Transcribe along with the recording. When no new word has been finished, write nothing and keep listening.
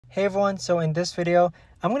Hey everyone, so in this video,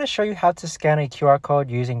 I'm going to show you how to scan a QR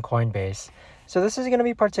code using Coinbase. So this is going to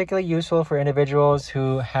be particularly useful for individuals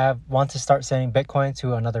who want to start sending Bitcoin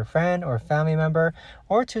to another friend or family member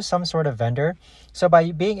or to some sort of vendor. So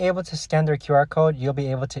by being able to scan their QR code, you'll be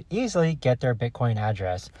able to easily get their Bitcoin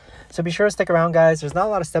address. So be sure to stick around, guys. There's not a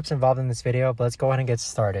lot of steps involved in this video, but let's go ahead and get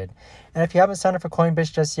started. And if you haven't signed up for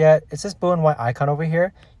Coinbase just yet, it's this blue and white icon over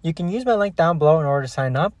here. You can use my link down below in order to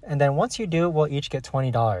sign up. And then once you do, we'll each get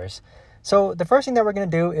 $20. So the first thing that we're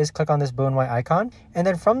going to do is click on this blue and white icon. And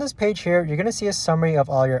then from this page here, you're going to see a summary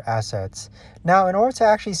of all your assets. Now, in order to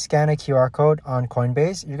actually scan a QR code on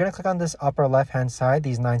Coinbase, you're going to click on this upper left-hand side,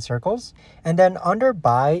 these 9 circles. And then under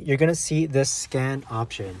buy, you're going to see this scan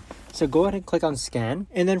option. So go ahead and click on scan.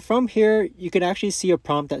 And then from here, you can actually see a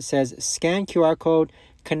prompt that says scan QR code.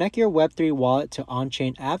 Connect your Web3 wallet to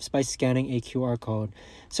on-chain apps by scanning a QR code.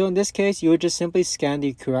 So in this case, you would just simply scan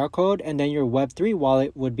the QR code and then your Web3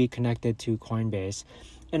 wallet would be connected to Coinbase.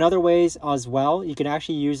 In other ways as well, you can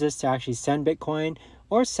actually use this to actually send Bitcoin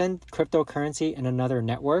or send cryptocurrency in another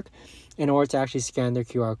network in order to actually scan their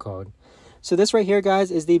QR code. So this right here,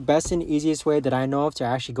 guys, is the best and easiest way that I know of to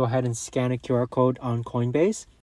actually go ahead and scan a QR code on Coinbase.